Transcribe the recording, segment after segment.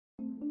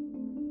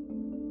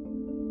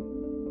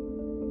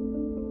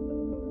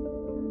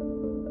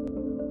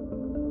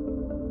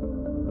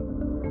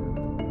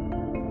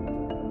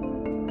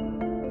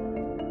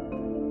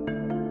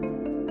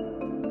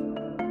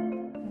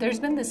There's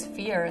been this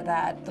fear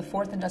that the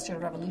fourth industrial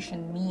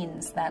revolution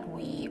means that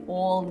we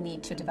all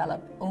need to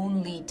develop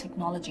only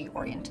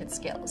technology-oriented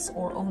skills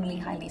or only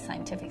highly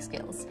scientific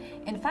skills.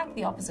 In fact,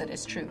 the opposite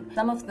is true.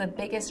 Some of the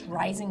biggest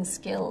rising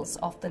skills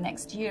of the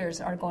next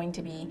years are going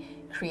to be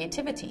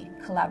creativity,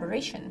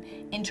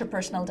 collaboration,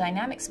 interpersonal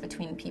dynamics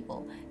between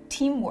people,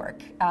 teamwork,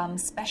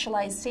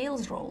 specialized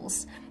sales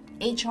roles,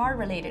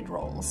 HR-related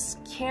roles,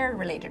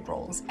 care-related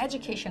roles,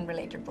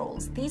 education-related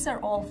roles. These are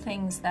all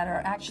things that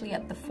are actually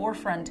at the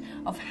forefront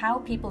of how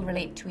people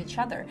relate to each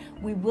other.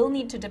 We will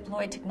need to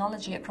deploy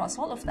technology across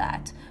all of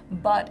that,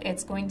 but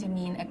it's going to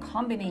mean a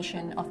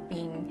combination of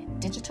being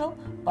digital,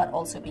 but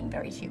also being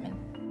very human.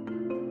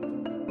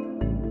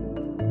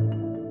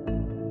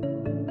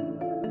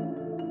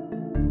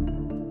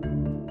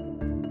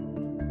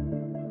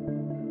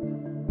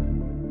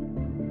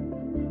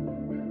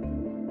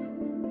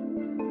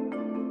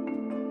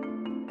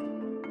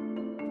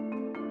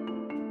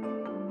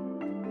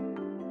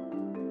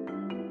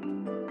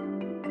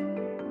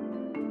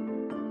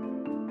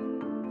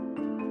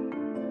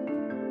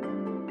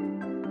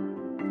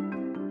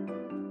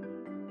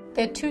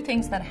 There are two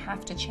things that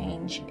have to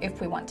change if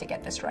we want to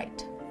get this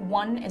right.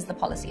 One is the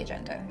policy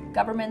agenda.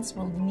 Governments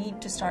will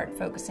need to start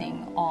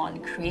focusing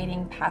on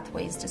creating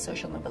pathways to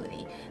social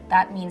mobility.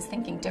 That means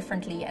thinking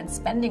differently and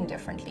spending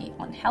differently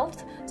on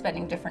health,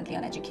 spending differently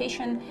on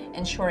education,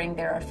 ensuring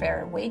there are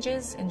fair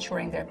wages,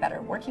 ensuring there are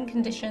better working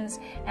conditions,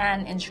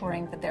 and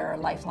ensuring that there are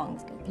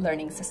lifelong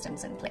learning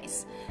systems in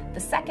place. The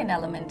second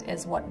element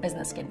is what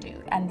business can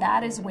do, and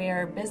that is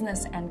where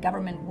business and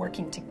government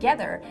working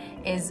together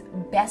is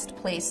best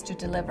placed to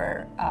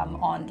deliver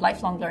on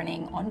lifelong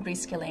learning, on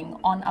reskilling,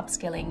 on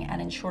upskilling,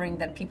 and ensuring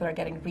that people are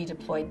getting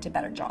redeployed to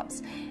better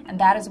jobs. And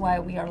that is why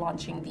we are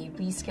launching the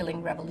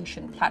Reskilling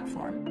Revolution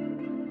platform.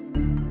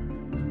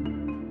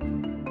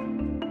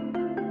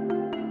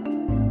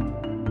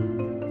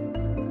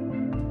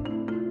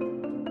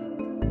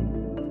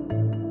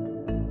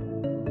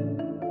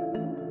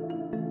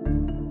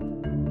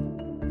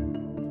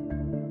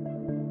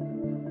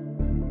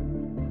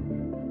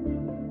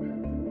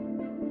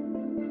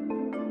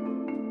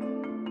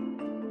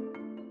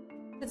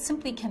 It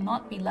simply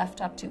cannot be left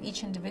up to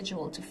each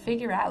individual to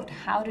figure out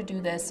how to do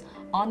this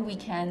on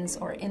weekends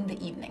or in the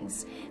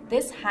evenings.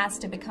 This has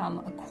to become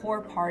a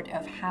core part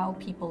of how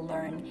people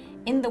learn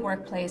in the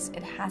workplace.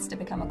 It has to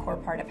become a core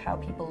part of how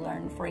people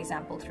learn, for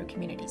example, through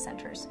community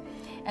centers.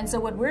 And so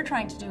what we're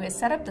trying to do is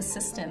set up the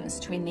systems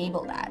to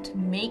enable that,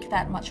 make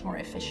that much more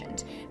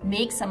efficient,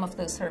 make some of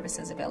those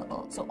services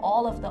available. So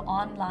all of the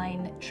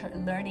online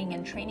learning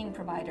and training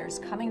providers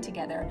coming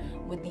together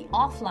with the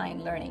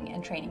offline learning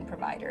and training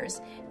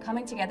providers,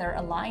 coming together,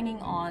 aligning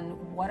on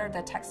what are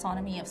the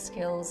taxonomy of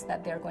skills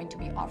that they're going to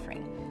be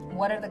offering,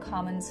 what are the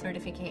common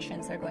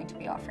certifications they're going to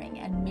be offering,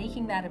 and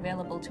making that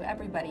available to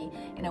everybody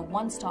in a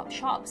one-stop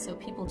shop so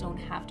people don't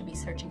have to be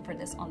searching for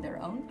this on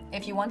their own.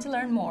 If you want to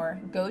learn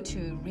more, go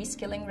to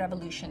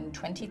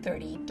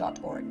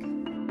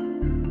reskillingrevolution2030.org.